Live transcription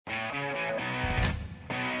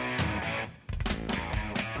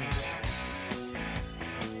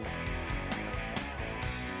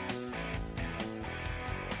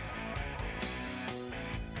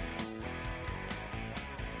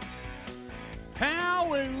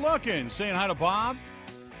How we looking? Saying hi to Bob,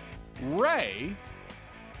 Ray,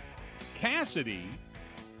 Cassidy,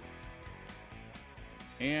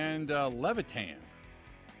 and Levitan.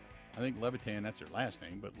 I think Levitan, that's their last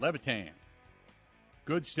name, but Levitan.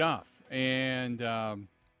 Good stuff. And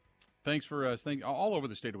thanks for us. All over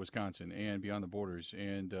the state of Wisconsin and beyond the borders.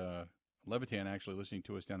 And Levitan actually listening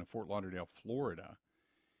to us down in Fort Lauderdale, Florida.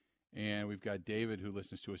 And we've got David who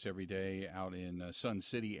listens to us every day out in Sun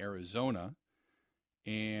City, Arizona.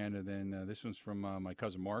 And then this one's from my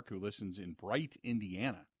cousin Mark, who listens in Bright,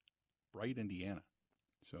 Indiana. Bright, Indiana.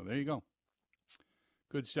 So there you go.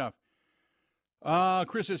 Good stuff.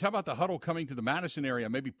 Chris says, how about the huddle coming to the Madison area?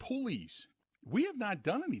 Maybe pulleys. We have not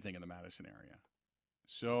done anything in the Madison area.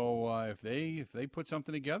 So if they put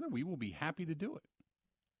something together, we will be happy to do it.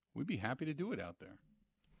 We'd be happy to do it out there.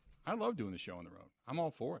 I love doing the show on the road. I'm all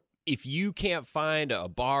for it. If you can't find a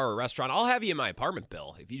bar or restaurant, I'll have you in my apartment,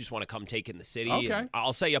 Bill. If you just want to come take in the city, okay.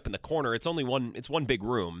 I'll set you up in the corner. It's only one. It's one big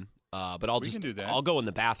room, but We can do that. I'll go in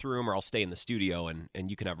the bathroom or I'll stay in the studio, and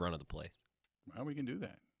you can have run of the place. Well, we can do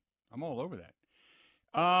that. I'm all over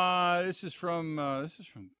that. This is from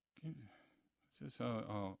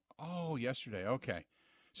yesterday. Okay.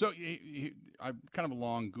 So I kind of a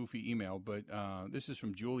long, goofy email, but this is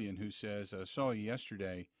from Julian, who says, saw you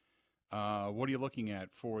yesterday. What are you looking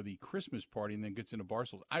at for the Christmas party? And then gets into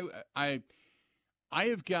Barstools. I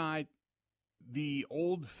have got the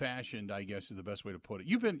old-fashioned, I guess is the best way to put it.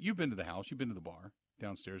 You've been to the house. You've been to the bar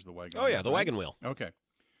downstairs, the wagon. Oh, yeah, the wagon wheel. Okay.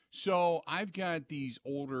 So I've got these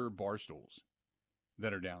older bar stools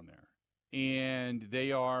that are down there, and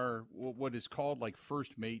they are what is called like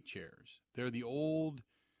first mate chairs. They're the old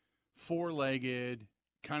four-legged,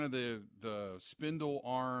 kind of the spindle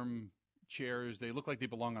arm chairs. They look like they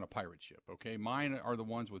belong on a pirate ship, okay? Mine are the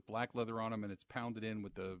ones with black leather on them, and it's pounded in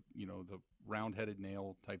with the round-headed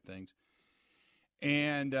nail type things.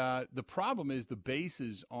 And the problem is the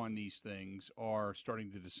bases on these things are starting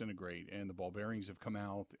to disintegrate, and the ball bearings have come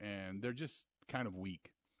out, and they're just kind of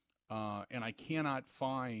weak. And I cannot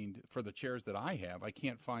find, for the chairs that I have, I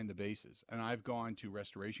can't find the bases. And I've gone to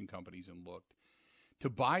restoration companies and looked. To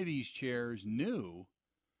buy these chairs new,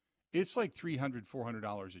 it's like $300,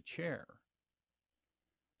 $400 a chair.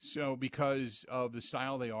 So because of the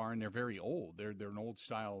style they are, and they're very old, they're an old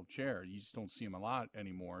style chair. You just don't see them a lot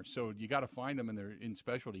anymore. So you got to find them, and they're in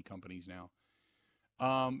specialty companies now.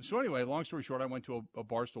 So anyway, long story short, I went to a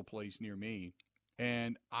Barstool place near me,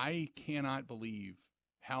 and I cannot believe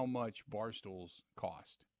how much bar stools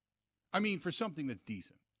cost. I mean, for something that's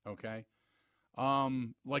decent, okay?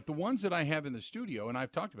 Like the ones that I have in the studio, and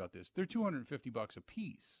I've talked about this, they're $250 a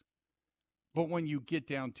piece. But when you get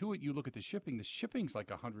down to it, you look at the shipping's like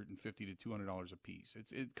 $150 to $200 a piece.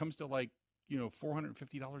 It comes to like,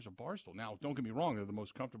 $450 a bar stool. Now, don't get me wrong, they're the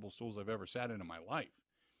most comfortable stools I've ever sat in my life.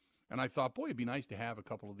 And I thought, boy, it'd be nice to have a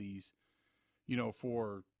couple of these,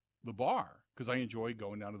 for the bar, because I enjoy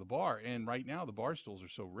going down to the bar. And right now the bar stools are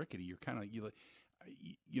so rickety. You're kind of,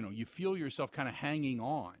 you feel yourself kind of hanging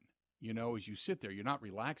on, as you sit there. You're not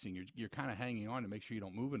relaxing. You're kind of hanging on to make sure you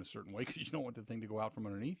don't move in a certain way, because you don't want the thing to go out from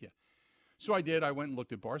underneath you. So I did. I went and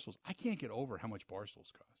looked at bar stools. I can't get over how much bar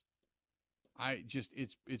stools cost.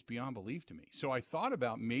 It's beyond belief to me. So I thought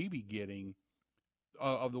about maybe getting,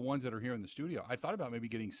 of the ones that are here in the studio, I thought about maybe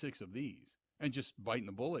getting 6 of these and just biting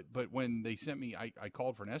the bullet. But when they sent me, I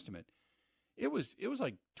called for an estimate. It was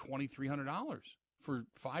like $2,300 for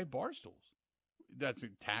 5 bar stools. That's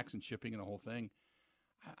tax and shipping and the whole thing.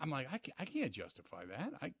 I'm like, I can't justify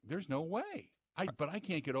that. There's no way. But I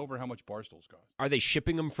can't get over how much bar stools cost. Are they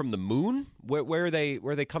shipping them from the moon? Where are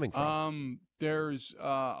they coming from? There's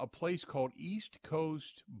a place called East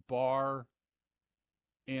Coast Bar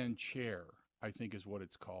and Chair, I think is what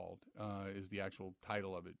it's called, is the actual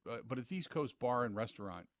title of it. But it's East Coast Bar and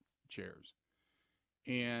Restaurant Chairs.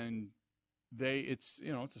 And it's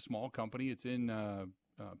a small company. It's in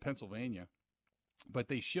Pennsylvania. But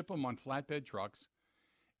they ship them on flatbed trucks,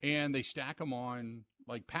 and they stack them on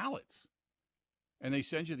like pallets. And they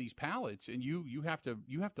send you these pallets, and you have to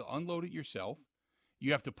unload it yourself.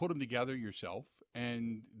 You have to put them together yourself,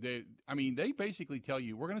 and they basically tell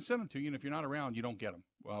you, we're going to send them to you, and if you're not around, you don't get them.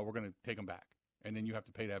 Well, we're going to take them back, and then you have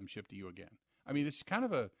to pay to have them shipped to you again. I mean, it's kind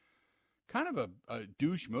of a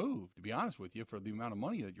douche move, to be honest with you, for the amount of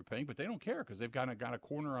money that you're paying. But they don't care, because they've got a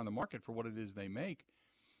corner on the market for what it is they make.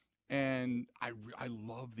 And I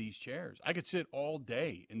love these chairs. I could sit all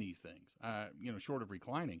day in these things, short of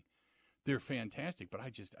reclining. They're fantastic, but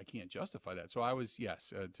I can't justify that. So I was,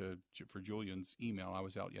 for Julian's email, I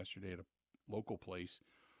was out yesterday at a local place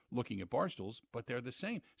looking at bar stools, but they're the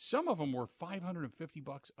same. Some of them were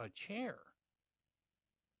 $550 a chair.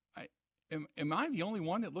 am I the only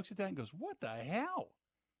one that looks at that and goes, what the hell?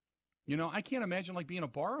 I can't imagine like being a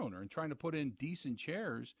bar owner and trying to put in decent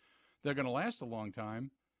chairs that are going to last a long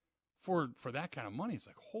time for that kind of money. It's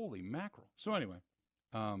like, holy mackerel. So anyway,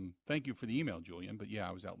 thank you for the email, Julian. But yeah,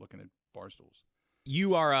 I was out looking at bar stools.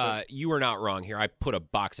 You are not wrong here. I put a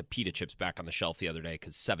box of pita chips back on the shelf the other day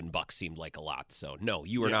because $7 seemed like a lot. So no,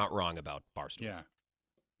 you are not wrong about bar stools.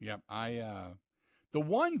 Yeah. The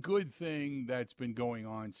one good thing that's been going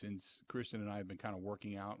on since Kristen and I have been kind of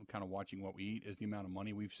working out and kind of watching what we eat is the amount of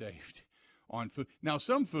money we've saved on food. Now,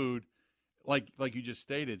 some food, like you just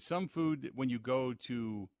stated, some food when you go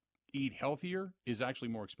to eat healthier is actually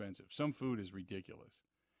more expensive. Some food is ridiculous,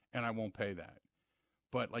 and I won't pay that.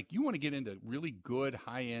 But like you want to get into really good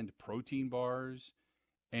high-end protein bars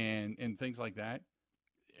and things like that.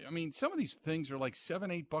 I mean, some of these things are like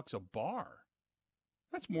 $7-8 a bar.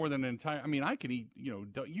 That's more than an entire. I mean, I can eat. You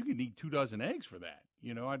can eat 2 dozen eggs for that.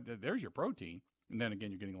 There's your protein, and then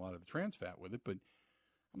again, you're getting a lot of the trans fat with it. But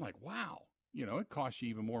I'm like, wow. It costs you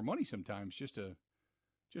even more money sometimes just to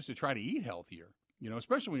try to eat healthier.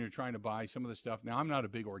 Especially when you're trying to buy some of the stuff. Now, I'm not a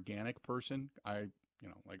big organic person.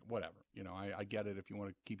 Like whatever. I get it if you want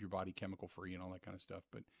to keep your body chemical free and all that kind of stuff.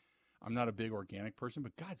 But I'm not a big organic person.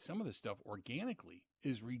 But God, some of the stuff organically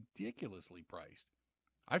is ridiculously priced.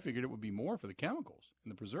 I figured it would be more for the chemicals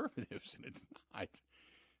and the preservatives, and it's not.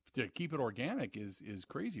 To keep it organic is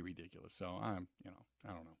crazy ridiculous. So I don't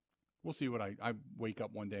know. We'll see what I wake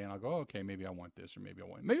up one day and I'll go, okay, maybe I want this, or maybe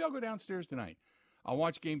I'll go downstairs tonight. I'll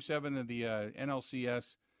watch Game 7 of the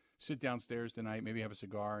NLCS, sit downstairs tonight, maybe have a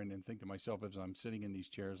cigar, and then think to myself as I'm sitting in these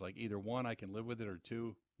chairs, like either one, I can live with it, or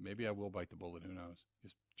two, maybe I will bite the bullet. Who knows?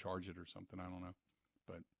 Just charge it or something. I don't know.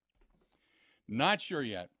 But not sure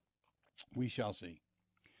yet. We shall see.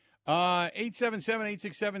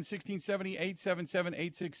 877-867-1670,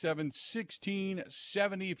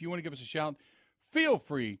 877-867-1670. If you want to give us a shout, feel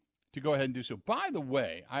free to go ahead and do so. By the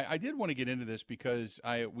way, I did want to get into this because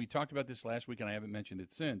we talked about this last week and I haven't mentioned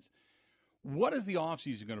it since. What is the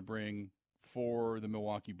offseason going to bring for the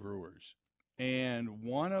Milwaukee Brewers? And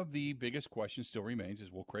one of the biggest questions still remains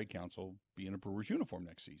is, will Craig Counsell be in a Brewers uniform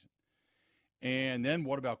next season? And then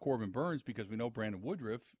what about Corbin Burnes? Because we know Brandon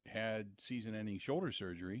Woodruff had season-ending shoulder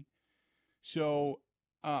surgery. So,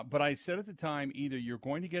 but I said at the time, either you're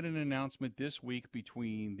going to get an announcement this week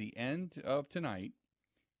between the end of tonight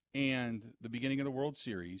and the beginning of the World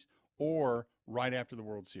Series, or right after the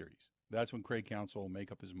World Series. That's when Craig Counsell will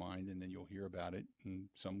make up his mind, and then you'll hear about it in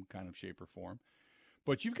some kind of shape or form.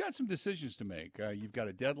 But you've got some decisions to make. You've got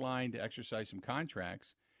a deadline to exercise some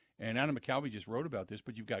contracts. And Adam McCalvy just wrote about this,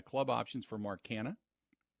 but you've got club options for Mark Canha.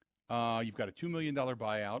 You've got a $2 million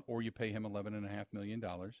buyout, or you pay him $11.5 million.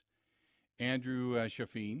 Andrew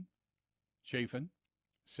Chafin, $750,000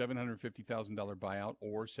 buyout,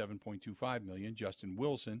 or $7.25 million. Justin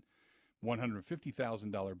Wilson,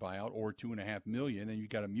 $150,000 buyout, or $2.5 million. And you've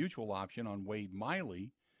got a mutual option on Wade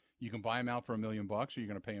Miley. You can buy him out for $1 million, or you're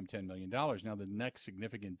going to pay him $10 million. Now, the next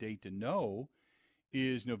significant date to know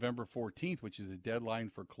is November 14th, which is the deadline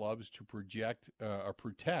for clubs to protect,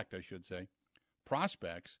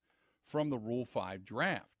 prospects from the Rule 5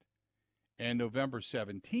 draft. And November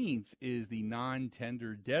 17th is the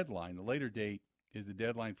non-tender deadline. The later date is the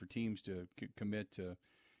deadline for teams to commit to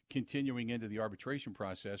continuing into the arbitration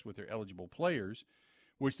process with their eligible players,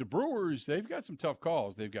 which the Brewers, they've got some tough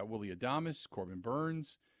calls. They've got Willy Adames, Corbin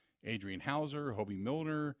Burnes, Adrian Hauser, Hobie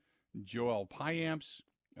Milner, Joel Payamps,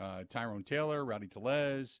 Tyrone Taylor, Rowdy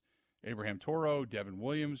Tellez, Abraham Toro, Devin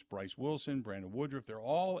Williams, Bryce Wilson, Brandon Woodruff. They're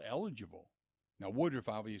all eligible. Now, Woodruff,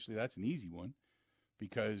 obviously, that's an easy one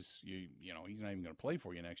because, he's not even going to play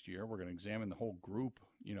for you next year. We're going to examine the whole group,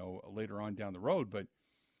 later on down the road. But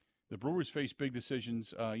the Brewers face big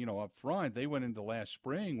decisions, up front. They went into last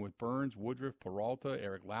spring with Burnes, Woodruff, Peralta,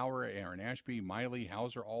 Eric Lauer, Aaron Ashby, Miley,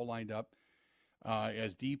 Hauser, all lined up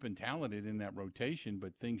as deep and talented in that rotation,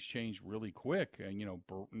 but things changed really quick. And,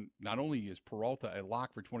 not only is Peralta a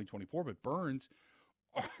lock for 2024, but Burnes,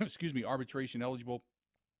 arbitration eligible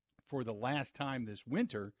for the last time this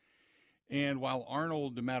winter. And while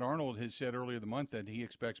Matt Arnold has said earlier the month that he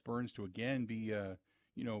expects Burnes to again be, the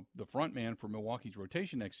front man for Milwaukee's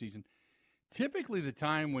rotation next season, typically the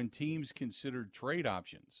time when teams considered trade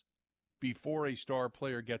options before a star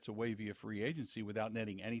player gets away via free agency without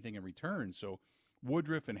netting anything in return. So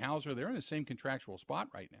Woodruff and Hauser, they're in the same contractual spot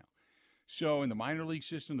right now. So in the minor league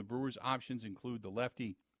system, the Brewers' options include the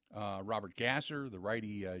lefty Robert Gasser, the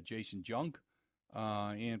righty Jason Junk,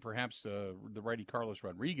 and perhaps the righty Carlos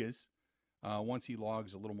Rodriguez once he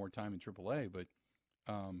logs a little more time in AAA. But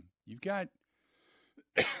you've got,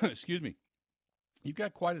 you've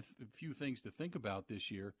got quite a few things to think about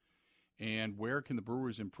this year. And where can the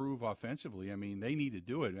Brewers improve offensively? I mean, they need to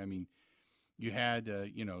do it. I mean, you had,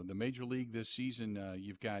 the Major League this season,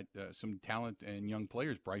 you've got some talent and young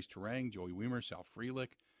players, Bryce Terang, Joey Wiemer, Sal Frelick,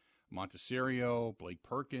 Montecchio, Blake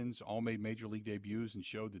Perkins, all made Major League debuts and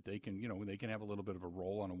showed that they can have a little bit of a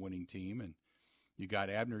role on a winning team. And you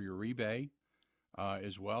got Abner Uribe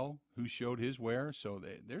as well, who showed his wear. So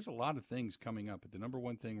there's a lot of things coming up. But the number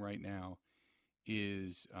one thing right now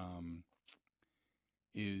is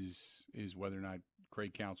whether or not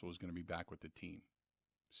Craig Counsell is going to be back with the team.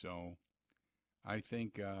 So I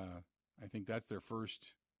think that's their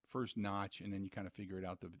first notch, and then you kind of figure it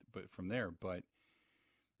out from there. But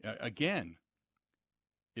again,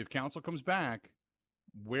 if Counsell comes back,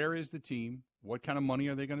 where is the team? What kind of money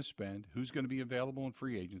are they going to spend? Who's going to be available in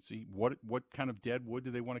free agency? What kind of dead wood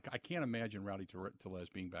do they want to? I can't imagine Rowdy Tellez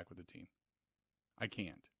being back with the team. I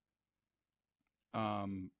can't.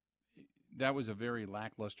 That was a very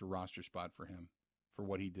lackluster roster spot for him for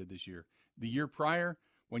what he did this year. The year prior,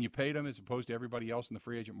 when you paid him as opposed to everybody else in the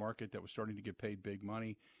free agent market that was starting to get paid big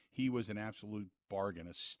money, he was an absolute bargain,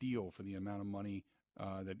 a steal for the amount of money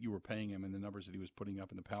that you were paying him and the numbers that he was putting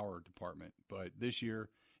up in the power department. But this year,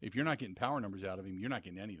 if you're not getting power numbers out of him, you're not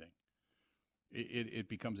getting anything. It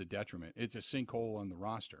becomes a detriment. It's a sinkhole on the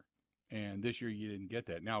roster. And this year you didn't get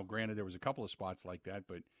that. Now, granted, there was a couple of spots like that,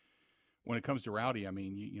 but when it comes to Rowdy, I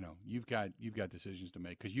mean, you've got decisions to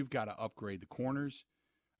make because you've got to upgrade the corners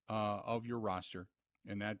of your roster,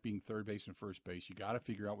 and that being third base and first base. You got to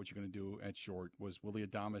figure out what you're going to do at short. Was Willy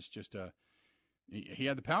Adames just he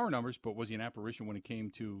had the power numbers, but was he an apparition when it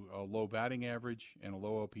came to a low batting average and a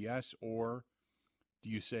low OPS? Or do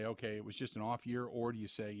you say, okay, it was just an off year? Or do you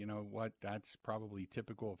say, you know what, that's probably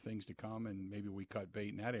typical of things to come, and maybe we cut bait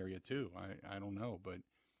in that area too? I don't know, but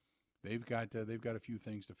they've got a few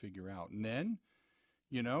things to figure out. And then,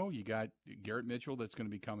 you got Garrett Mitchell that's going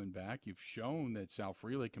to be coming back. You've shown that Sal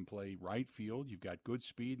Frelick can play right field. You've got good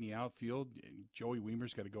speed in the outfield. Joey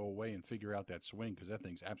Wiemer's got to go away and figure out that swing because that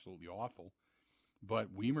thing's absolutely awful.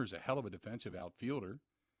 But Wiemer's a hell of a defensive outfielder.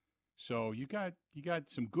 So you got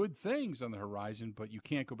some good things on the horizon, but you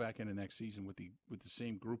can't go back into next season with the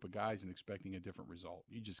same group of guys and expecting a different result.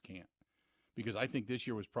 You just can't. Because I think this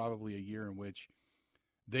year was probably a year in which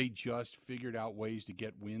they just figured out ways to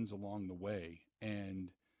get wins along the way.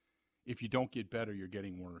 And if you don't get better, you're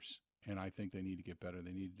getting worse. And I think they need to get better.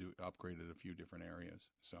 They need to upgrade at a few different areas.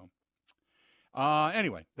 So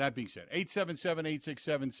anyway, that being said,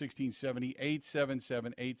 877-867-1670,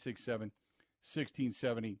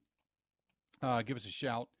 877-867-1670. Give us a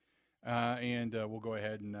shout, and we'll go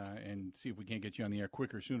ahead and see if we can't get you on the air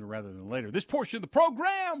quicker, sooner rather than later. This portion of the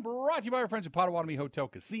program brought to you by our friends at Potawatomi Hotel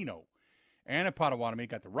Casino. And at Potawatomi,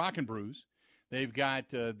 got the Rockin' Brews. They've got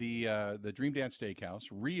the Dream Dance Steakhouse,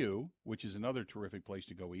 Ryu, which is another terrific place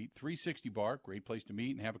to go eat, 360 Bar, great place to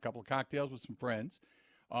meet and have a couple of cocktails with some friends.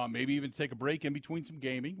 Maybe even take a break in between some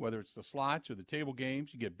gaming, whether it's the slots or the table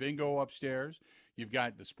games. You get bingo upstairs. You've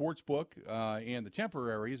got the sports book and the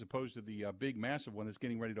temporary as opposed to the big, massive one that's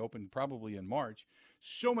getting ready to open probably in March.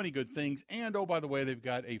 So many good things. And, oh, by the way, they've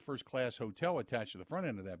got a first-class hotel attached to the front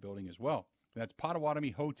end of that building as well. That's Potawatomi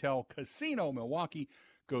Hotel Casino, Milwaukee.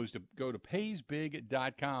 Go to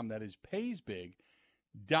paysbig.com. That is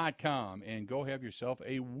paysbig.com. And go have yourself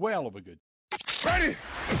a whale of a good time. Ready?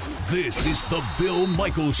 This is the Bill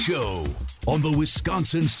Michaels Show on the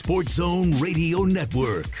Wisconsin Sports Zone Radio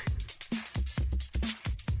Network.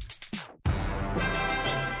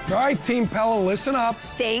 All right, Team Pella, listen up.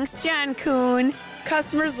 Thanks, John Kuhn.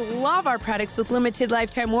 Customers love our products with limited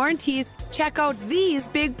lifetime warranties. Check out these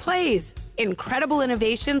big plays. Incredible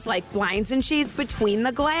innovations like blinds and shades between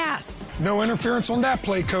the glass. No interference on that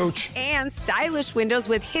play, Coach. And stylish windows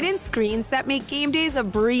with hidden screens that make game days a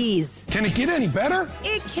breeze. Can it get any better?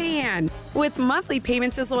 It can. With monthly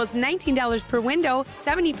payments as low as $19 per window,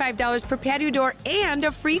 $75 per patio door, and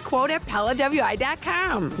a free quote at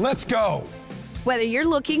PellaWI.com. Let's go. Whether you're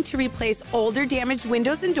looking to replace older damaged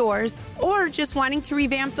windows and doors or just wanting to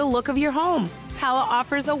revamp the look of your home, Pella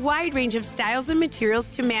offers a wide range of styles and materials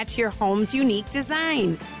to match your home's unique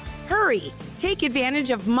design. Hurry! Take advantage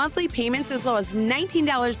of monthly payments as low as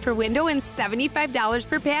 $19 per window and $75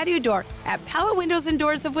 per patio door at Pella Windows and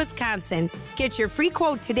Doors of Wisconsin. Get your free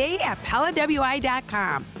quote today at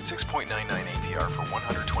PellaWI.com. 6.99 APR for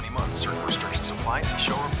 120 months. Certain restrictions apply. See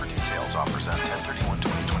showroom for details. Offers on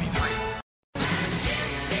 10/31/2023.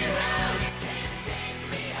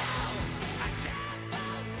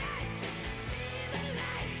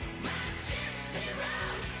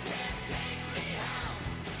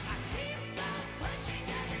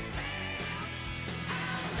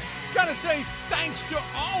 Got to say thanks to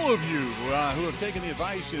all of you who have taken the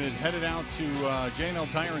advice and headed out to J&L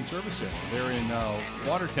Tire and Service Center. They're in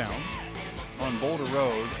Watertown on Boulder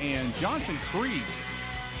Road and Johnson Creek.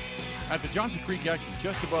 At the Johnson Creek exit,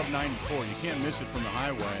 just above 94. You can't miss it from the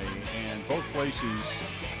highway. And both places,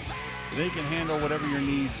 they can handle whatever your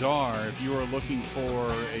needs are. If you are looking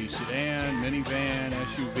for a sedan, minivan,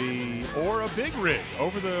 SUV, or a big rig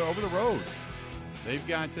over the road, they've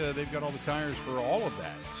got all the tires for all of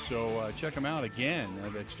that. So check them out again.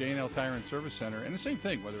 That's J&L Tire and Service Center. And the same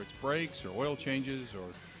thing, whether it's brakes or oil changes or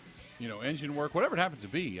engine work, whatever it happens to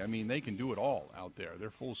be. I mean, they can do it all out there. They're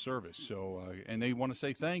full service. So, and they want to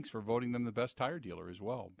say thanks for voting them the best tire dealer as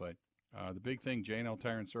well. But the big thing, J&L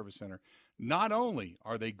Tire and Service Center, not only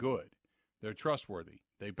are they good, they're trustworthy.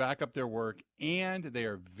 They back up their work, and they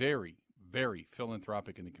are very, very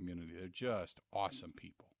philanthropic in the community. They're just awesome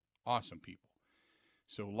people. Awesome people.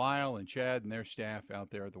 So Lyle and Chad and their staff out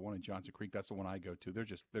there at the one in Johnson Creek, that's the one I go to. They're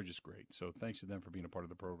just great. So thanks to them for being a part of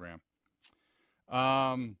the program.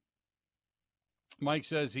 Mike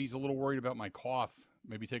says he's a little worried about my cough.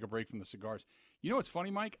 Maybe take a break from the cigars. You know what's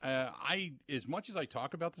funny, Mike? As much as I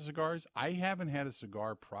talk about the cigars, I haven't had a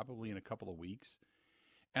cigar probably in a couple of weeks.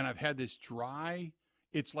 And I've had this dry,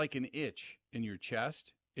 it's like an itch in your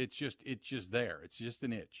chest. It's just there. It's just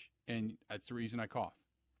an itch. And that's the reason I cough.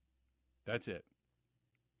 That's it.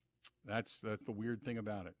 That's the weird thing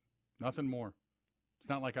about it. Nothing more. It's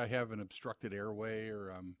not like I have an obstructed airway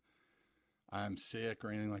or I'm sick or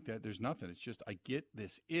anything like that. There's nothing. It's just I get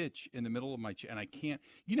this itch in the middle of my chest, and I can't.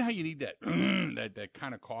 You know how you need that that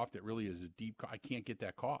kind of cough that really is a deep cough? I can't get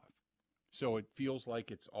that cough. So it feels like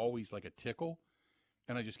it's always like a tickle,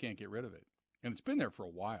 and I just can't get rid of it. And it's been there for a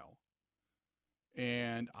while.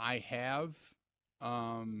 And I have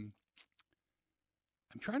I'm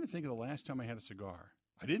trying to think of the last time I had a cigar.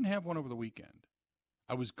 I didn't have one over the weekend.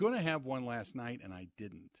 I was going to have one last night, and I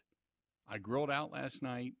didn't. I grilled out last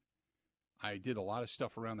night. I did a lot of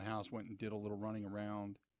stuff around the house, went and did a little running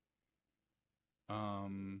around.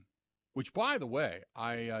 Which, by the way,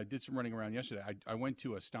 I did some running around yesterday. I went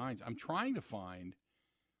to a Stein's. I'm trying to find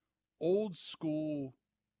old school,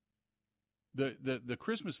 the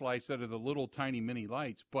Christmas lights that are the little tiny mini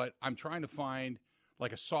lights, but I'm trying to find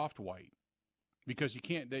like a soft white because you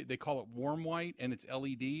can't, they call it warm white, and it's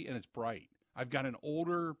LED, and it's bright. I've got an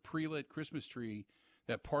older pre-lit Christmas tree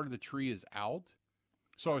that part of the tree is out.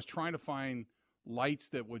 So I was trying to find lights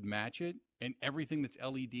that would match it, and everything that's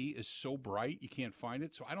LED is so bright you can't find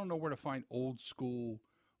it. So I don't know where to find old school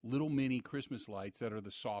little mini Christmas lights that are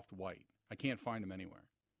the soft white. I can't find them anywhere.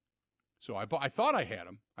 So I thought I had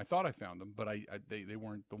them. I thought I found them, but they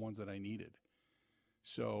weren't the ones that I needed.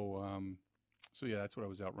 So yeah, that's what I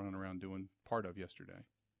was out running around doing part of yesterday.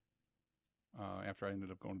 After I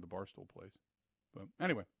ended up going to the Barstool place. But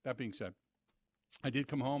anyway, that being said, I did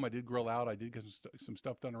come home. I did grill out. I did get some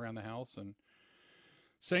stuff done around the house. And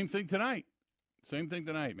same thing tonight. Same thing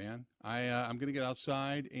tonight, man. I'm going to get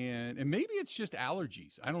outside, and maybe it's just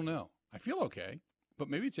allergies. I don't know. I feel okay, but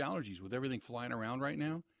maybe it's allergies with everything flying around right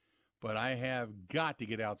now. But I have got to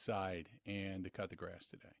get outside and to cut the grass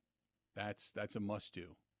today. That's a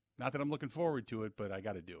must-do. Not that I'm looking forward to it, but I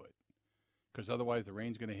got to do it. Because otherwise the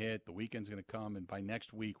rain's going to hit, the weekend's going to come, and by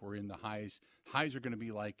next week we're in the highs. Highs are going to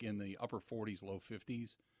be like in the upper 40s, low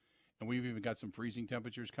 50s. And we've even got some freezing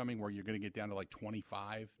temperatures coming where you're going to get down to like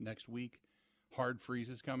 25 next week. Hard freeze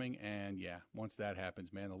is coming, and yeah, once that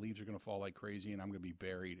happens, man, the leaves are going to fall like crazy, and I'm going to be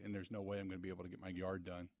buried, and there's no way I'm going to be able to get my yard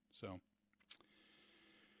done. So,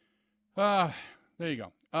 there you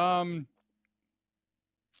go.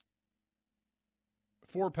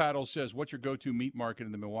 Four Paddles says, what's your go-to meat market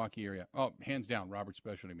in the Milwaukee area? Oh, hands down, Robert's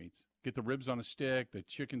Specialty Meats. Get the ribs on a stick, the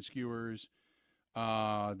chicken skewers,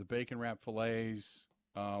 the bacon wrap fillets,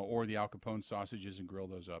 or the Al Capone sausages, and grill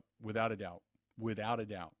those up. Without a doubt. Without a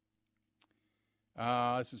doubt.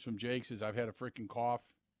 This is from Jake. Says, I've had a freaking cough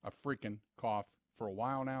for a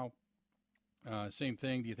while now. Same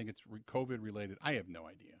thing. Do you think it's COVID related? I have no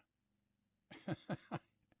idea.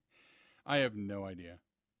 I have no idea.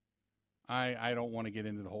 I don't want to get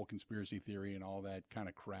into the whole conspiracy theory and all that kind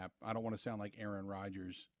of crap. I don't want to sound like Aaron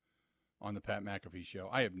Rodgers on the Pat McAfee show.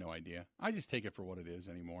 I have no idea. I just take it for what it is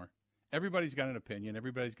anymore. Everybody's got an opinion.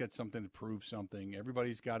 Everybody's got something to prove something.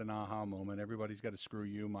 Everybody's got an aha moment. Everybody's got to screw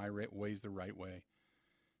you. My way's the right way.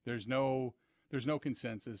 There's no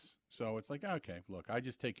consensus. So it's like, okay, look, I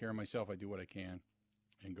just take care of myself. I do what I can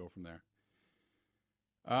and go from there.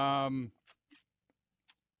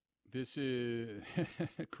 This is,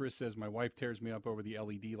 Chris says, my wife tears me up over the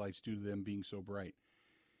LED lights due to them being so bright.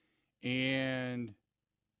 And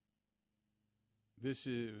This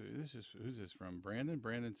is who's this from? Brandon.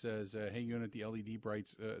 Brandon says, "Hey, unit, the LED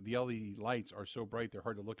lights are so bright they're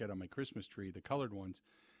hard to look at on my Christmas tree. The colored ones.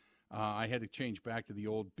 I had to change back to the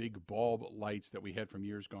old big bulb lights that we had from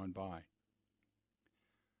years gone by."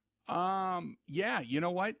 Yeah, you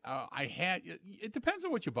know what? It depends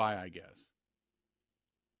on what you buy, I guess.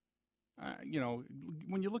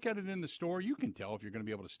 When you look at it in the store, you can tell if you're going to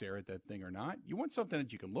be able to stare at that thing or not. You want something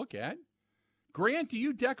that you can look at. Grant, do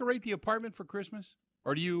you decorate the apartment for Christmas?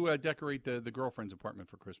 Or do you decorate the girlfriend's apartment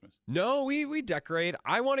for Christmas? No, we decorate.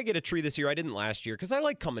 I want to get a tree this year. I didn't last year because I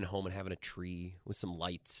like coming home and having a tree with some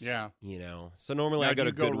lights. Yeah. So normally I go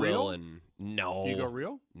to Goodwill real? and no. Do you go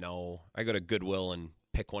real? No. I go to Goodwill and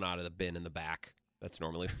pick one out of the bin in the back. That's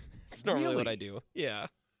normally Really? what I do. Yeah.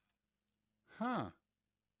 Huh.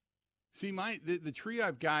 See, the tree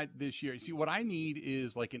I've got this year, what I need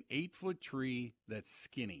is like an 8-foot tree that's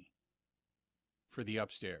skinny for the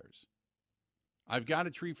upstairs. I've got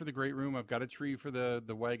a tree for the great room. I've got a tree for the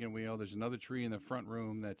wagon wheel. There's another tree in the front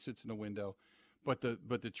room that sits in the window. But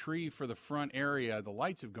the tree for the front area, the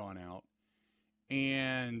lights have gone out.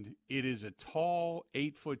 And it is a tall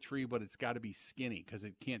 8-foot tree, but it's got to be skinny because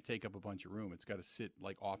it can't take up a bunch of room. It's got to sit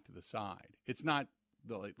like off to the side. It's not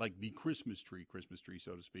like the Christmas tree,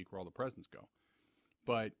 so to speak, where all the presents go.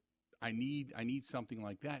 But I need something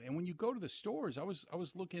like that. And when you go to the stores, I was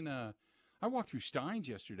looking. I walked through Stein's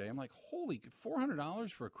yesterday. I'm like, holy,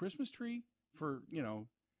 $400 for a Christmas tree for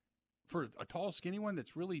a tall, skinny one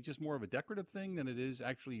that's really just more of a decorative thing than it is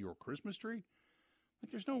actually your Christmas tree.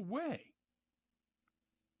 Like, there's no way.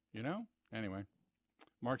 Anyway,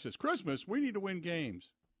 Mark says, Christmas, we need to win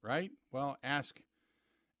games, right? Well, ask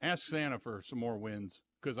Santa for some more wins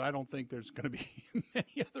because I don't think there's going to be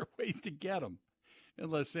many other ways to get them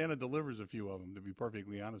unless Santa delivers a few of them, to be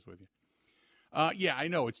perfectly honest with you. Yeah, I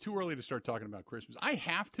know. It's too early to start talking about Christmas. I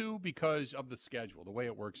have to because of the schedule, the way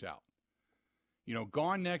it works out.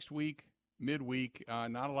 Gone next week, midweek,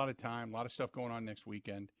 not a lot of time, a lot of stuff going on next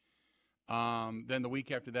weekend. Then the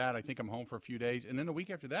week after that, I think I'm home for a few days. And then the week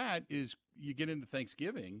after that is you get into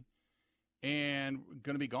Thanksgiving and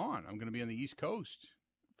going to be gone. I'm going to be on the East Coast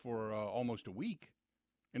for almost a week.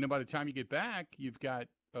 And then by the time you get back, you've got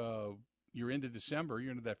you're into December.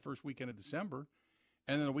 You're into that first weekend of December.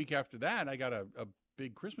 And then the week after that, I got a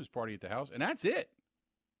big Christmas party at the house. And that's it.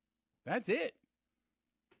 That's it.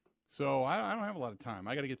 So I don't have a lot of time.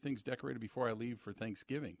 I got to get things decorated before I leave for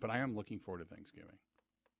Thanksgiving. But I am looking forward to Thanksgiving.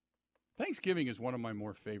 Thanksgiving is one of my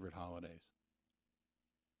more favorite holidays.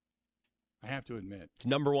 I have to admit. It's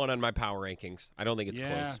number one on my power rankings. I don't think it's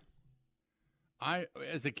close.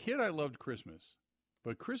 As a kid, I loved Christmas.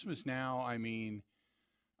 But Christmas now,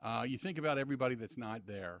 you think about everybody that's not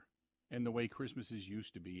there and the way Christmases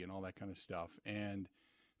used to be and all that kind of stuff. And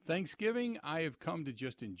Thanksgiving, I have come to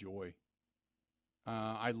just enjoy.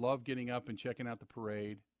 I love getting up and checking out the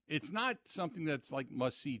parade. It's not something that's like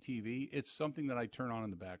must-see TV. It's something that I turn on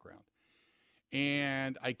in the background.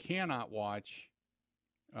 And I cannot watch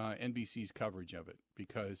NBC's coverage of it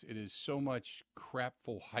because it is so much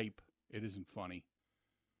crapful hype. It isn't funny.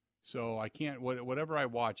 So I can't, whatever I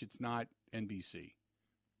watch, it's not NBC.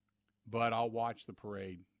 But I'll watch the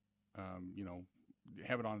parade,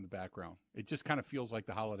 have it on in the background. It just kind of feels like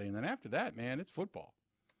the holiday. And then after that, man, it's football.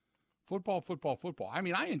 Football.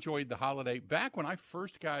 I enjoyed the holiday back when I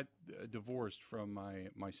first got divorced from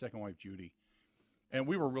my second wife, Judy. And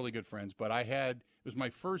we were really good friends, but it was my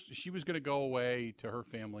first, she was going to go away to her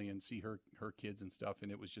family and see her kids and stuff,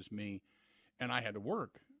 and it was just me. And I had to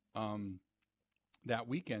work that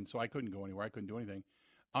weekend, so I couldn't go anywhere. I couldn't do anything.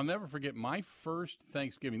 I'll never forget my first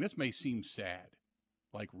Thanksgiving. This may seem sad,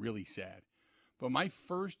 like really sad, but my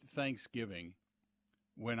first Thanksgiving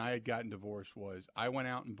when I had gotten divorced was I went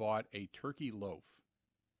out and bought a turkey loaf,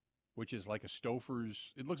 which is like a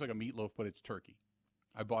Stouffer's. It looks like a meatloaf, but it's turkey.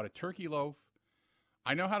 I bought a turkey loaf.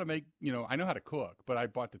 I know how to make, I know how to cook, but I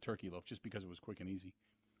bought the turkey loaf just because it was quick and easy.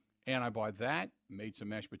 And I bought that, made some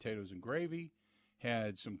mashed potatoes and gravy,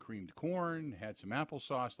 had some creamed corn, had some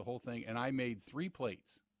applesauce, the whole thing. And I made 3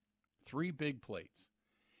 plates, 3 big plates.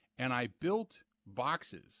 And I built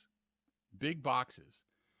boxes, big boxes,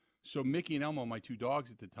 so Mickey and Elmo, my 2 dogs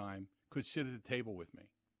at the time, could sit at the table with me.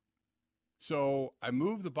 So I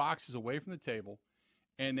moved the boxes away from the table.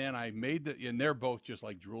 And then I made and they're both just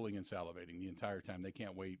like drooling and salivating the entire time. They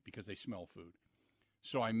can't wait because they smell food.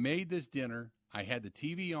 So I made this dinner. I had the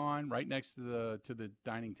TV on right next to the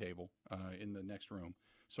dining table in the next room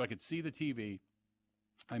so I could see the TV.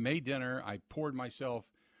 I made dinner. I poured myself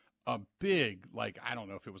a big, I don't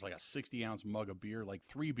know if it was like a 60-ounce mug of beer,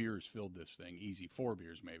 3 beers filled this thing, easy, 4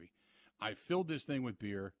 beers maybe. I filled this thing with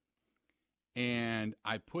beer, and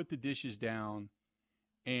I put the dishes down.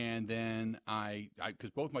 And then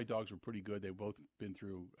because both my dogs were pretty good. They've both been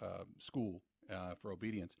through school for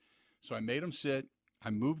obedience. So I made them sit. I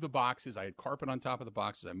moved the boxes. I had carpet on top of the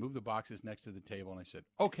boxes. I moved the boxes next to the table, and I said,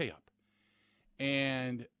 okay, up.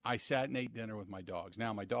 And I sat and ate dinner with my dogs.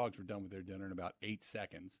 Now, my dogs were done with their dinner in about 8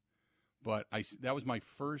 seconds. But that was my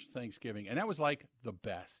first Thanksgiving, and that was like the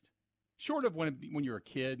best. Short of when you're a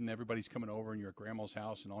kid and everybody's coming over and you're at grandma's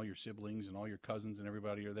house and all your siblings and all your cousins and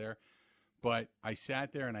everybody are there. But I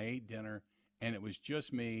sat there and I ate dinner, and it was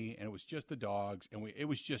just me and it was just the dogs, and it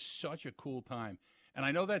was just such a cool time. And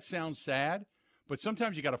I know that sounds sad, but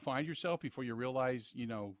sometimes you got to find yourself before you realize,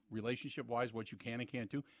 relationship-wise, what you can and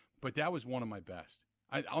can't do. But that was one of my best.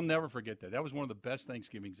 I'll never forget that. That was one of the best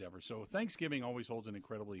Thanksgivings ever. So Thanksgiving always holds an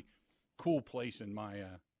incredibly cool place in my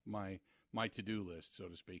my to-do list, so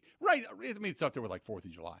to speak. Right. I mean, it's up there with like 4th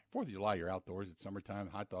of July. 4th of July, you're outdoors. It's summertime,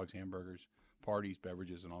 hot dogs, hamburgers, parties,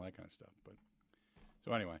 beverages, and all that kind of stuff. But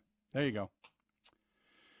so anyway, there you go.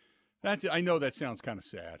 I know that sounds kind of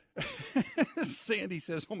sad. Sandy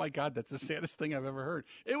says, "Oh my God, that's the saddest thing I've ever heard."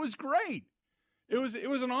 It was great. It was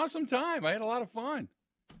an awesome time. I had a lot of fun.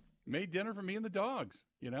 Made dinner for me and the dogs.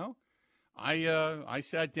 I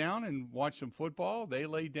sat down and watched some football. They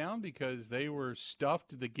laid down because they were stuffed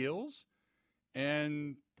to the gills,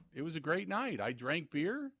 and it was a great night. I drank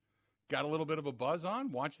beer, got a little bit of a buzz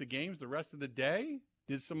on, watched the games the rest of the day,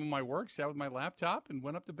 did some of my work, sat with my laptop, and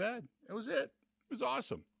went up to bed. That was it. It was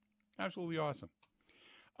awesome. Absolutely awesome.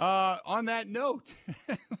 On that note,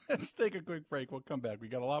 let's take a quick break. We'll come back. We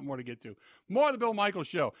got a lot more to get to. More of the Bill Michaels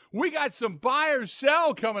Show. We got some buy or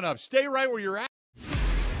sell coming up. Stay right where you're at.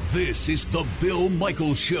 This is the Bill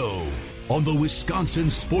Michaels Show on the Wisconsin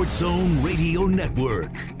Sports Zone Radio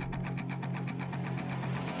Network.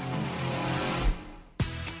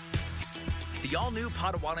 The all-new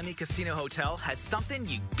Potawatomi Casino Hotel has something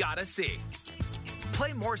you gotta see.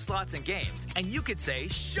 Play more slots and games, and you could say,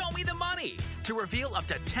 "Show me the money," to reveal up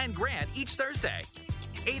to 10 grand each Thursday.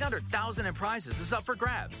 800,000 in prizes is up for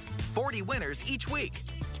grabs. 40 winners each week.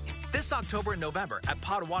 This October and November at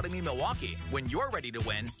Potawatomi, Milwaukee. When you're ready to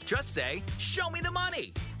win, just say, "Show me the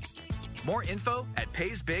money." More info at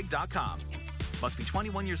paysbig.com. Must be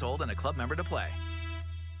 21 years old and a club member to play.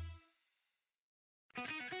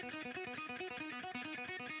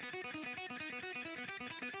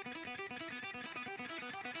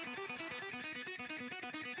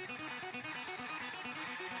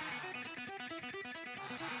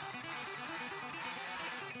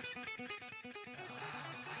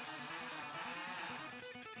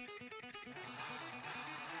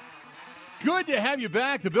 Good to have you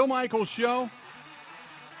back. The Bill Michaels Show.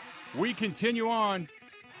 We continue on.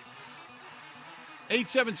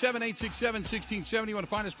 877-867-1670. You want to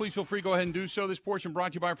find us, please feel free. Go ahead and do so. This portion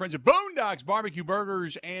brought to you by our friends at Boondocks Barbecue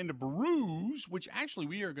Burgers and Brews, which actually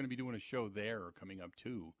we are going to be doing a show there coming up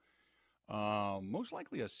too. Most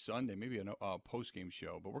likely a Sunday, maybe a post-game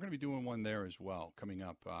show, but we're going to be doing one there as well coming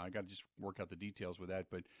up. I got to just work out the details with that,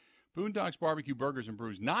 but Boondocks Barbecue Burgers and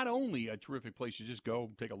Brews, not only a terrific place to just go,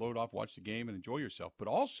 take a load off, watch the game, and enjoy yourself, but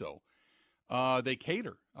also they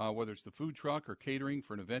cater, whether it's the food truck or catering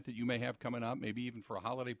for an event that you may have coming up, maybe even for a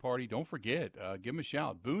holiday party. Don't forget, give them a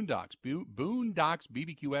shout. Boondocks,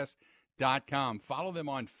 BoondocksBBQS.com. Follow them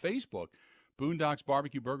on Facebook, Boondocks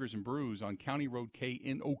Barbecue Burgers and Brews on County Road K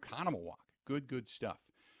in Oconomowoc. Good stuff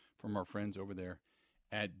from our friends over there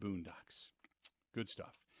at Boondocks. Good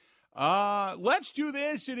stuff. Let's do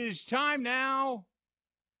this. It is time now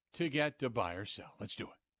to get to buy or sell. Let's do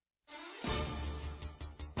it.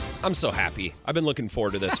 I'm so happy. I've been looking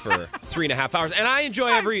forward to this for 3.5 hours, and I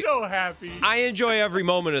enjoy I'm so happy. I enjoy every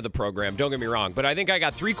moment of the program. Don't get me wrong, but I think I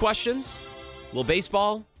got 3 questions: a little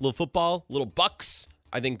baseball, a little football, a little Bucks.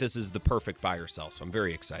 I think this is the perfect buy or sell, so I'm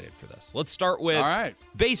very excited for this. Let's start with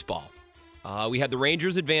baseball. We had the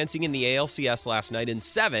Rangers advancing in the ALCS last night in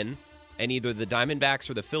 7. And either the Diamondbacks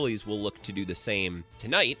or the Phillies will look to do the same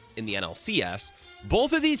tonight in the NLCS.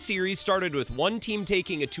 Both of these series started with one team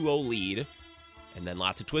taking a 2-0 lead, and then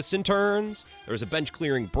lots of twists and turns. There was a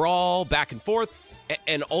bench-clearing brawl, back and forth,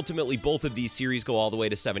 and ultimately both of these series go all the way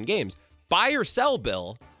to 7 games. Buy or sell,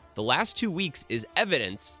 Bill, the last 2 weeks is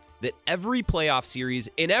evidence that every playoff series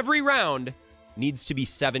in every round needs to be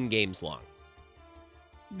 7 games long.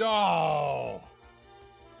 No.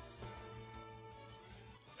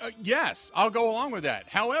 Yes, I'll go along with that.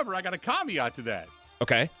 However, I got a caveat to that.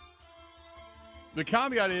 Okay. The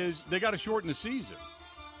caveat is they got to shorten the season.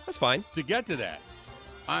 That's fine. To get to that.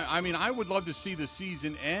 I mean, I would love to see the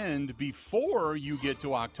season end before you get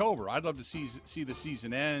to October. I'd love to see the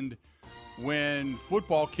season end when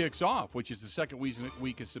football kicks off, which is the second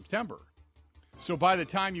week of September. So by the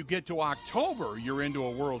time you get to October, you're into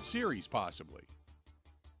a World Series possibly.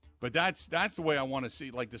 But that's the way I want to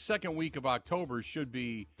see. Like the second week of October should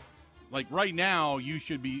be, like right now, your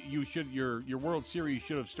World Series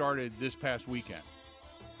should have started this past weekend,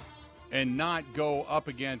 and not go up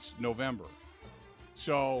against November.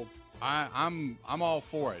 So I'm all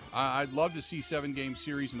for it. I'd love to see 7-game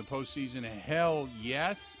series in the postseason. Hell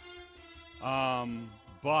yes,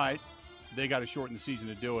 but they got to shorten the season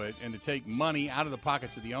to do it, and to take money out of the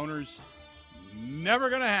pockets of the owners, never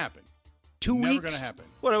going to happen. 2 weeks? Never going to happen.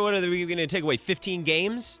 What are we going to take away 15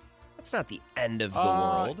 games? That's not the end of the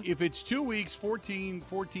world. If it's 2 weeks, 14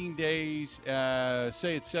 days,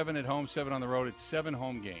 say it's 7 at home, 7 on the road, it's 7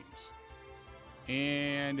 home games.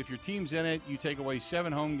 And if your team's in it, you take away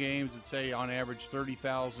 7 home games that say on average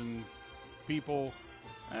 30,000 people.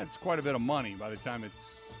 That's quite a bit of money by the time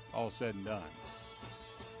it's all said and done.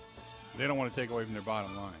 They don't want to take away from their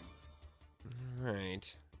bottom line. All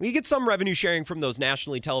right. We get some revenue sharing from those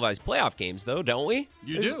nationally televised playoff games, though, don't we?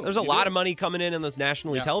 There's a lot of money coming in those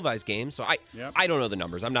nationally televised games. So I don't know the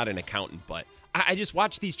numbers. I'm not an accountant, but I just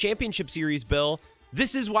watched these championship series, Bill.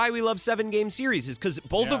 This is why we love 7-game series, is because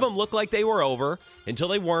both of them look like they were over until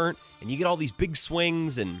they weren't, and you get all these big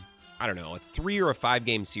swings, and I don't know, a 3 or a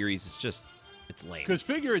 5-game series is just, it's lame. Because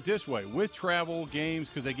figure it this way, with travel games,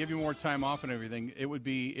 because they give you more time off and everything, it would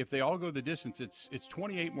be, if they all go the distance, it's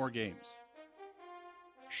 28 more games.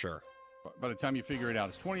 Sure. By the time you figure it out,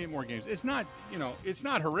 it's 28 more games. It's not, it's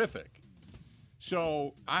not horrific.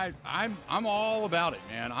 So I'm all about it,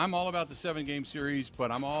 man. I'm all about the 7-game series, but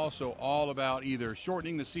I'm also all about either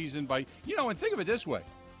shortening the season by, and think of it this way.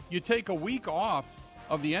 You take a week off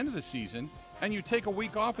of the end of the season, and you take a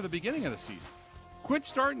week off at the beginning of the season. Quit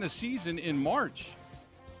starting the season in March.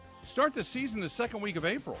 Start the season the second week of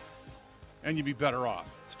April, and you'd be better off.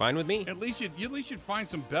 It's fine with me. At least you'd find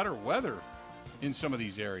some better weather in some of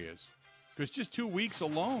these areas, because just 2 weeks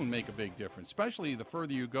alone make a big difference, especially the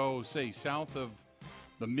further you go, say, south of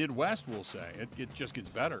the Midwest, we'll say. It just gets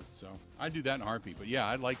better. So I'd do that in a heartbeat. But, yeah,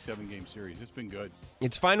 I like 7-game series. It's been good.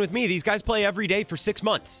 It's fine with me. These guys play every day for 6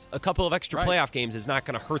 months. A couple of extra playoff games is not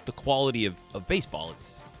going to hurt the quality of baseball.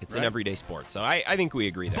 It's an everyday sport. So I think we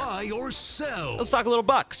agree there. Buy or sell. Let's talk a little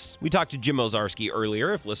Bucks. We talked to Jim Owczarski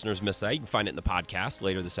earlier. If listeners missed that, you can find it in the podcast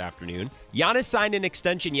later this afternoon. Giannis signed an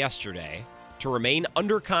extension yesterday to remain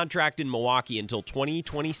under contract in Milwaukee until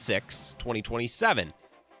 2026, 2027.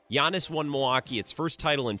 Giannis won Milwaukee its first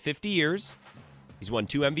title in 50 years. He's won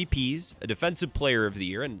 2 MVPs, a Defensive Player of the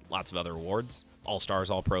Year, and lots of other awards.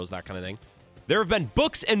 All-Stars, All-Pros, that kind of thing. There have been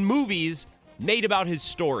books and movies made about his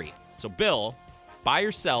story. So, Bill, buy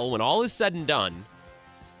or sell, when all is said and done,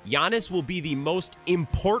 Giannis will be the most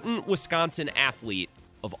important Wisconsin athlete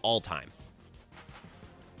of all time.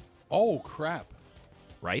 Oh, crap.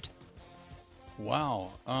 Right?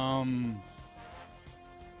 Wow.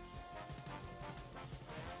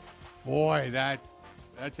 Boy,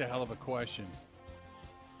 that's a hell of a question.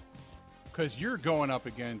 Because you're going up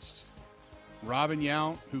against Robin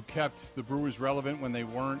Yount, who kept the Brewers relevant when they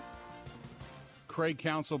weren't. Craig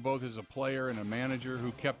Counsell, both as a player and a manager,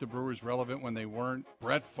 who kept the Brewers relevant when they weren't.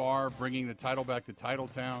 Brett Favre bringing the title back to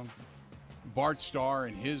Titletown. Bart Starr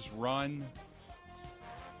and his run.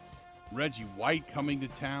 Reggie White coming to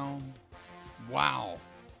town. Wow.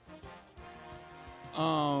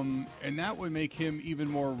 And that would make him even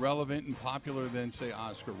more relevant and popular than, say,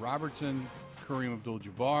 Oscar Robertson, Kareem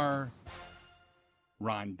Abdul-Jabbar,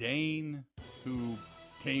 Ron Dane, who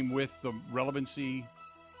came with the relevancy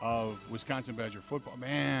of Wisconsin Badger football.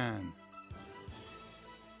 Man.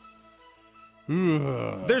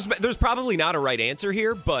 There's probably not a right answer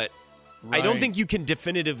here, but I don't think you can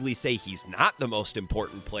definitively say he's not the most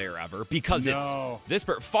important player ever, because it's this.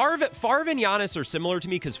 Favre and Giannis are similar to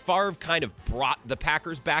me, because Favre kind of brought the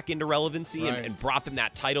Packers back into relevancy and brought them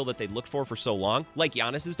that title that they looked for so long, like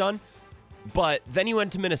Giannis has done. But then he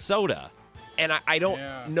went to Minnesota, and I don't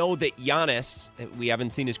know that Giannis, we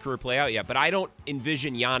haven't seen his career play out yet, but I don't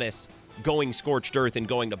envision Giannis going scorched earth and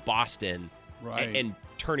going to Boston and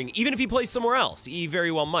turning, even if he plays somewhere else, he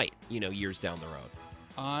very well might, years down the road.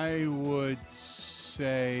 I would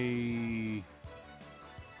say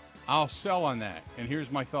I'll sell on that, and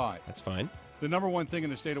here's my thought. That's fine. The number one thing in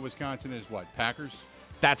the state of Wisconsin is what? Packers?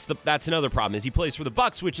 That's another problem, is he plays for the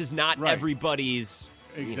Bucks, which is not everybody's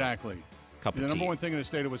cup of tea. The number one thing in the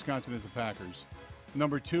state of Wisconsin is the Packers.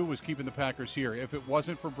 Number two was keeping the Packers here. If it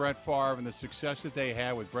wasn't for Brett Favre and the success that they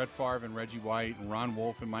had with Brett Favre and Reggie White and Ron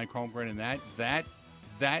Wolf and Mike Holmgren and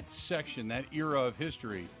that section, that era of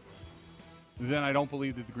history, then I don't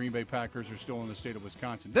believe that the Green Bay Packers are still in the state of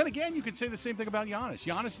Wisconsin. Then again, you could say the same thing about Giannis.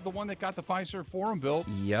 Giannis is the one that got the Fiserv Forum built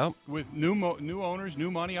with new owners,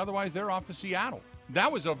 new money. Otherwise, they're off to Seattle.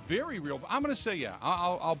 That was a very real. I'm going to say, yeah,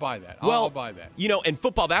 I'll buy that. I'll buy that. You know, in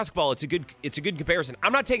football, basketball, it's a good comparison.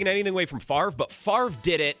 I'm not taking anything away from Favre, but Favre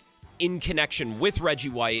did it in connection with Reggie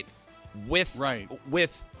White, with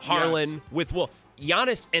Harlan, with Will.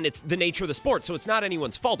 Giannis, and it's the nature of the sport, so it's not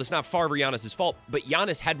anyone's fault. It's not Favre or Giannis' fault, but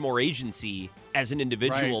Giannis had more agency as an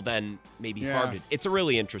individual than maybe Favre did. It's a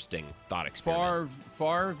really interesting thought experiment.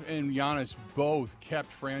 Favre and Giannis both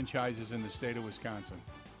kept franchises in the state of Wisconsin.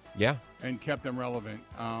 Yeah. And kept them relevant.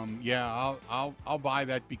 I'll buy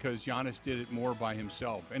that because Giannis did it more by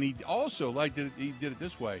himself. And he also he did it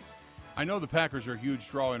this way. I know the Packers are a huge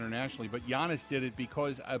draw internationally, but Giannis did it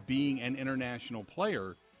because of being an international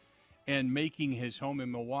player and making his home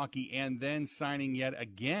in Milwaukee and then signing yet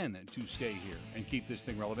again to stay here and keep this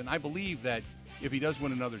thing relevant. I believe that if he does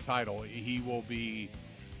win another title, he will be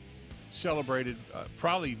celebrated,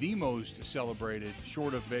 probably the most celebrated,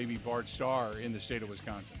 short of maybe Bart Starr, in the state of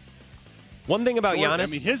Wisconsin. One thing about Giannis,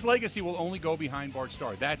 I mean, his legacy will only go behind Bart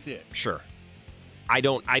Starr. That's it. Sure. I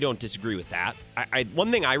don't disagree with that.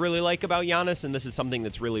 One thing I really like about Giannis, and this is something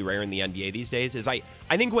that's really rare in the NBA these days, is I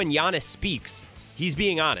think when Giannis speaks, he's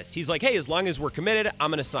being honest. He's like, hey, as long as we're committed,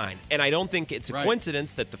 I'm going to sign. And I don't think it's a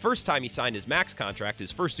coincidence that the first time he signed his max contract,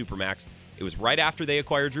 his first Supermax, it was right after they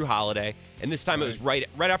acquired Drew Holiday, and this time it was right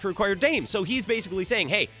after he acquired Dame. So he's basically saying,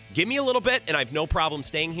 hey, give me a little bit, and I have no problem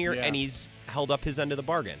staying here, and he's held up his end of the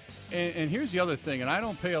bargain. And here's the other thing, and I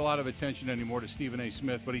don't pay a lot of attention anymore to Stephen A.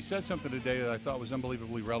 Smith, but he said something today that I thought was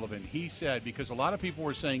unbelievably relevant. He said, because a lot of people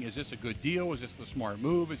were saying, is this a good deal? Is this the smart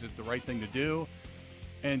move? Is it the right thing to do?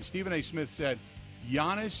 And Stephen A. Smith said,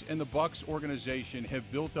 Giannis and the Bucks organization have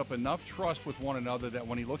built up enough trust with one another that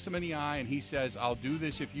when he looks him in the eye and he says, I'll do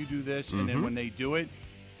this if you do this, and then when they do it,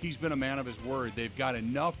 he's been a man of his word. They've got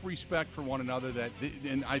enough respect for one another that,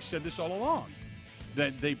 and I've said this all along,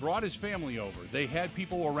 that they brought his family over. They had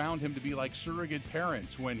people around him to be like surrogate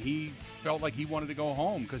parents when he felt like he wanted to go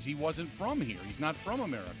home because he wasn't from here. He's not from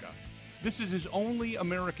America. This is his only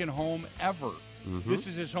American home ever. This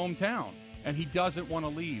is his hometown. And he doesn't want to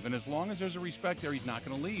leave. And as long as there's a respect there, he's not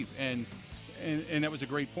going to leave. And that was a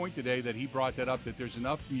great point today that he brought that up, that there's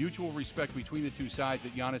enough mutual respect between the two sides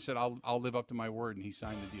that Giannis said, I'll live up to my word, and he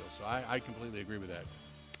signed the deal. So I completely agree with that.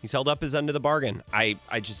 He's held up his end of the bargain.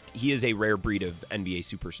 He is a rare breed of NBA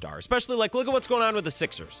superstar, especially look at what's going on with the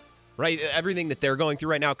Sixers, right? Everything that they're going through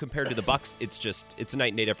right now compared to the Bucks, it's a night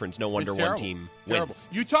and day difference. No wonder one team wins.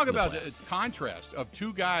 You talk about the contrast of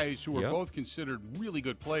two guys who are both considered really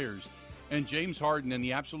good players, and James Harden and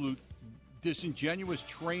the absolute disingenuous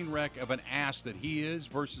train wreck of an ass that he is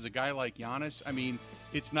versus a guy like Giannis. I mean,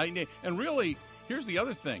 it's night and day. And really, here's the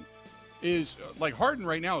other thing, is like Harden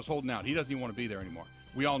right now is holding out. He doesn't even want to be there anymore.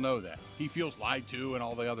 We all know that. He feels lied to and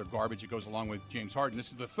all the other garbage that goes along with James Harden. This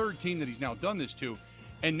is the third team that he's now done this to.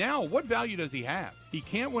 And now, what value does he have? He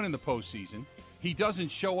can't win in the postseason. He doesn't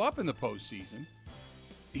show up in the postseason.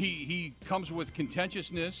 He comes with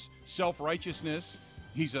contentiousness, self-righteousness.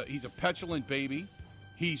 He's a petulant baby.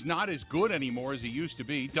 He's not as good anymore as he used to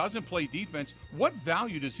be. Doesn't play defense. What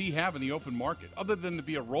value does he have in the open market other than to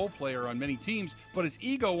be a role player on many teams? But his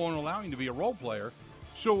ego won't allow him to be a role player.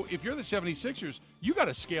 So if you're the 76ers, you got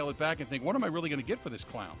to scale it back and think, what am I really going to get for this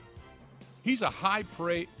clown? He's a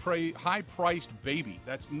high-priced baby.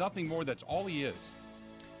 That's nothing more. That's all he is.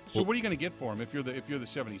 So what are you going to get for him if you're the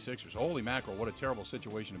 76ers? Holy mackerel, what a terrible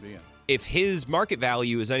situation to be in. If his market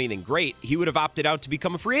value is anything great, he would have opted out to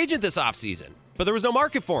become a free agent this offseason. But there was no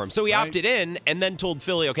market for him. So he opted in and then told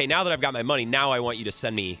Philly, okay, now that I've got my money, now I want you to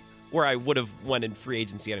send me where I would have went in free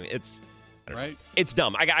agency anyway. It's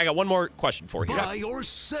dumb. I got one more question for you. Buy or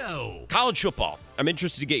sell. College football. I'm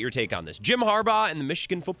interested to get your take on this. Jim Harbaugh and the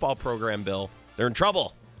Michigan football program, Bill, they're in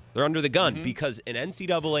trouble. They're under the gun because an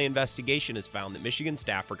NCAA investigation has found that Michigan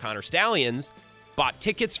staffer Connor Stallions bought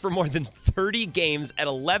tickets for more than 30 games at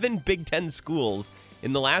 11 Big Ten schools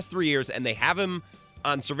in the last 3 years, and they have him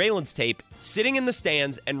on surveillance tape sitting in the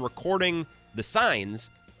stands and recording the signs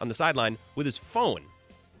on the sideline with his phone.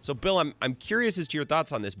 So, Bill, I'm curious as to your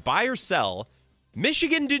thoughts on this. Buy or sell?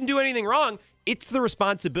 Michigan didn't do anything wrong. It's the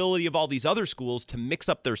responsibility of all these other schools to mix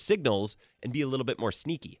up their signals and be a little bit more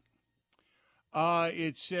sneaky.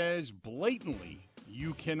 It says blatantly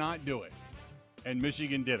you cannot do it, and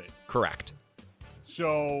Michigan did it. Correct.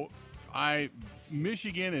 So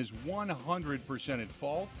Michigan is 100% at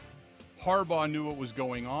fault. Harbaugh knew what was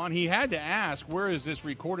going on. He had to ask, where is this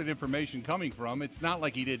recorded information coming from? It's not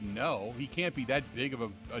like he didn't know. He can't be that big of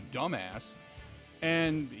a dumbass.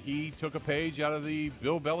 And he took a page out of the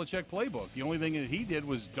Bill Belichick playbook. The only thing that he did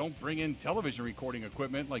was don't bring in television recording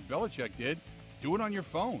equipment like Belichick did. Do it on your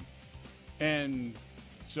phone. And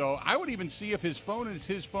so I would even see if his phone is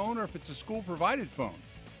his phone or if it's a school-provided phone.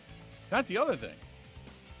 That's the other thing.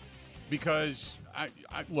 Because,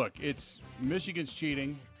 look, it's Michigan's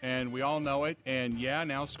cheating, and we all know it. And, yeah,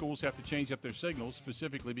 now schools have to change up their signals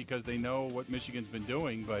specifically because they know what Michigan's been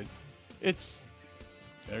doing. But it's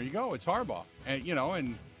 – there you go. It's Harbaugh. And,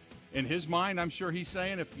 and in his mind, I'm sure he's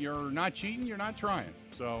saying if you're not cheating, you're not trying.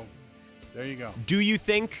 So there you go. Do you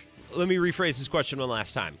think – let me rephrase this question one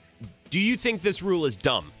last time. Do you think this rule is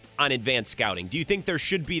dumb on advanced scouting? Do you think there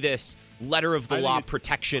should be this letter of the law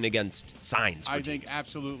protection against signs for teams? think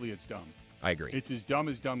absolutely it's dumb. I agree. It's as dumb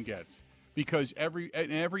as dumb gets. Because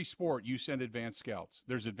in every sport, you send advanced scouts.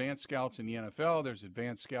 There's advanced scouts in the NFL. There's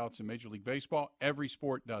advanced scouts in Major League Baseball. Every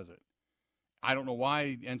sport does it. I don't know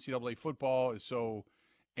why NCAA football is so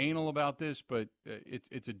anal about this, but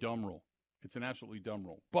it's a dumb rule. It's an absolutely dumb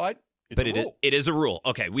rule. But it is a rule.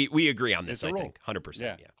 Okay, we agree on this, I think, 100%.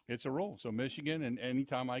 Yeah, it's a rule. So Michigan, and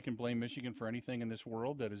anytime I can blame Michigan for anything in this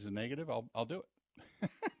world that is a negative, I'll do it.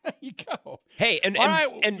 There you go. Hey, and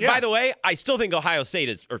by the way, I still think Ohio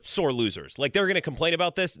State are sore losers. Like, they're going to complain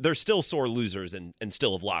about this. They're still sore losers and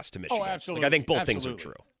still have lost to Michigan. Oh, absolutely. Like, I think both things are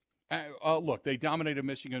true. Look, they dominated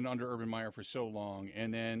Michigan under Urban Meyer for so long,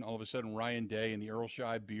 and then all of a sudden Ryan Day and the Earl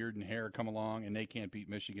Scheib beard and hair come along, and they can't beat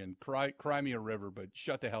Michigan. Cry me a river, but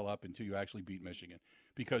shut the hell up until you actually beat Michigan.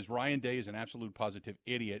 Because Ryan Day is an absolute positive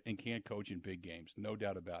idiot and can't coach in big games. No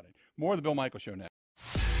doubt about it. More of the Bill Michaels Show next.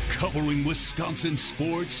 Covering Wisconsin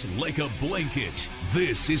sports like a blanket,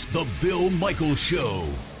 this is the Bill Michaels Show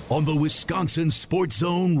on the Wisconsin Sports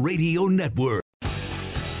Zone Radio Network.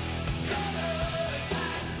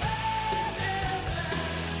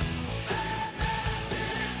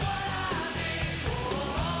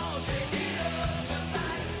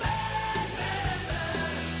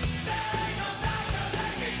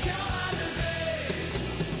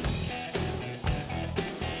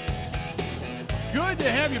 Good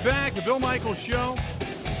to have you back, the Bill Michaels Show.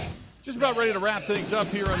 Just about ready to wrap things up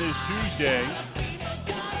here on this Tuesday.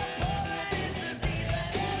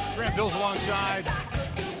 Grant Bill's alongside.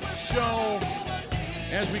 So,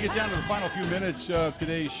 as we get down to the final few minutes of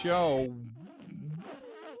today's show,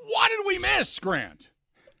 what did we miss, Grant?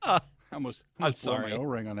 I'm sorry. My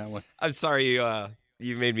O-ring on that one. I'm sorry.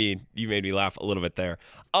 You made me laugh a little bit there.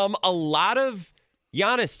 A lot of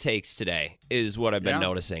Giannis takes today is what I've been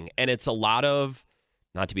noticing, and it's a lot of,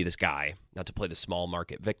 not to be this guy, not to play the small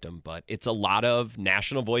market victim, but it's a lot of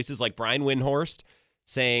national voices like Brian Windhorst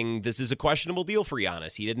saying this is a questionable deal for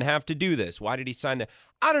Giannis. He didn't have to do this. Why did he sign that?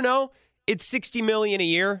 I don't know. It's $60 million a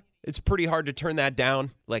year. It's pretty hard to turn that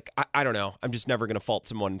down. Like, I don't know. I'm just never going to fault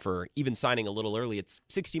someone for even signing a little early. It's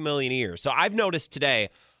 $60 million a year. So I've noticed today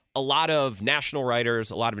a lot of national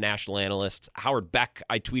writers, a lot of national analysts. Howard Beck,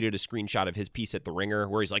 I tweeted a screenshot of his piece at The Ringer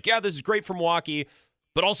where he's like, yeah, this is great for Milwaukee,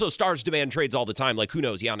 but also stars demand trades all the time. Like, who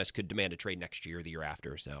knows? Giannis could demand a trade next year or the year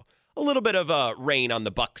after. So a little bit of rain on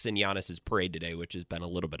the Bucks and Giannis's parade today, which has been a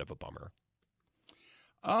little bit of a bummer.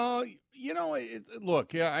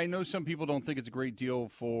 Look, I know some people don't think it's a great deal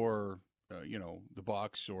for, the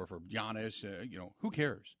Bucks or for Giannis. Who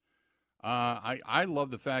cares? I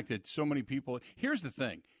love the fact that so many people. Here's the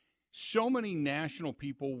thing. So many national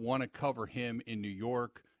people want to cover him in New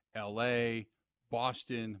York, L.A.,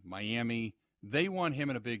 Boston, Miami. They want him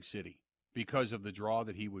in a big city because of the draw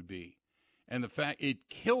that he would be. And the fact it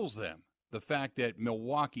kills them, the fact that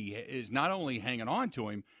Milwaukee is not only hanging on to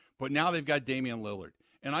him, but now they've got Damian Lillard.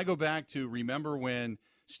 And I go back to remember when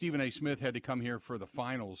Stephen A. Smith had to come here for the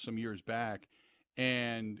finals some years back,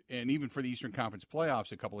 and even for the Eastern Conference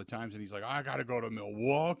playoffs a couple of times, and he's like, I got to go to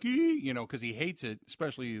Milwaukee, because he hates it,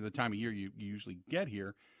 especially the time of year you usually get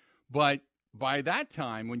here. But by that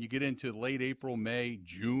time, when you get into late April, May,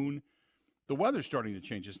 June, the weather's starting to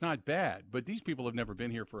change. It's not bad, but these people have never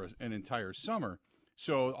been here for an entire summer.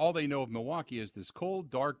 So all they know of Milwaukee is this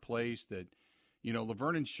cold, dark place that,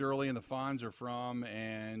 Laverne and Shirley and the Fonz are from,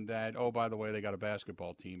 and that, oh, by the way, they got a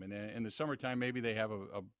basketball team. And in the summertime, maybe they have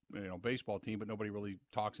a baseball team, but nobody really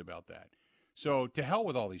talks about that. So to hell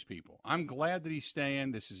with all these people. I'm glad that he's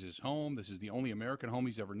staying. This is his home. This is the only American home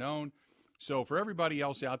he's ever known. So for everybody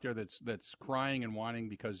else out there that's crying and whining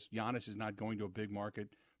because Giannis is not going to a big market,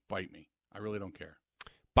 bite me. I really don't care.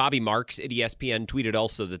 Bobby Marks at ESPN tweeted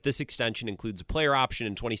also that this extension includes a player option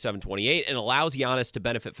in 27-28 and allows Giannis to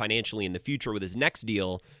benefit financially in the future with his next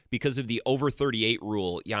deal because of the over 38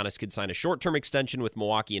 rule. Giannis could sign a short-term extension with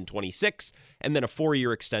Milwaukee in 26 and then a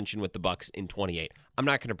 4-year extension with the Bucks in 28. I'm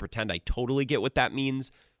not going to pretend I totally get what that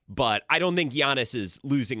means, But I don't think Giannis is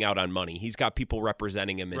losing out on money. He's got people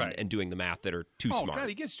representing him and doing the math that are too smart. God,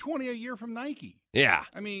 he gets $20 a year from Nike. Yeah.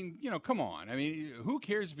 I mean, come on. I mean, who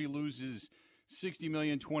cares if he loses $60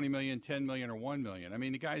 million, $20 million, $10 million, or $1 million? I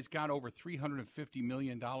mean, the guy's got over $350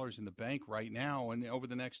 million in the bank right now, and over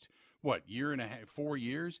the next, year and a half, 4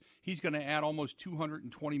 years, he's going to add almost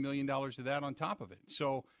 $220 million to that on top of it.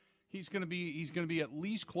 So he's going to be at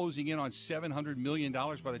least closing in on $700 million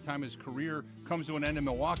by the time his career comes to an end in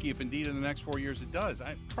Milwaukee, if indeed in the next 4 years it does.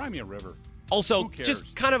 Cry me a river. Also,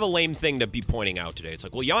 just kind of a lame thing to be pointing out today. It's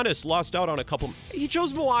like, well, Giannis lost out on a couple. He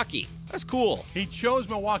chose Milwaukee. That's cool. He chose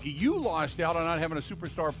Milwaukee. You lost out on not having a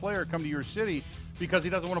superstar player come to your city because he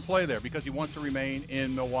doesn't want to play there, because he wants to remain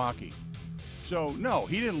in Milwaukee. So, no,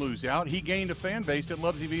 he didn't lose out. He gained a fan base that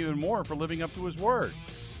loves him even more for living up to his word.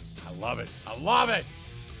 I love it. I love it.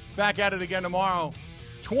 Back at it again tomorrow,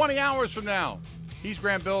 20 hours from now. He's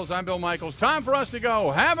Grant Bills. I'm Bill Michaels. Time for us to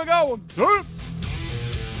go. Have a go.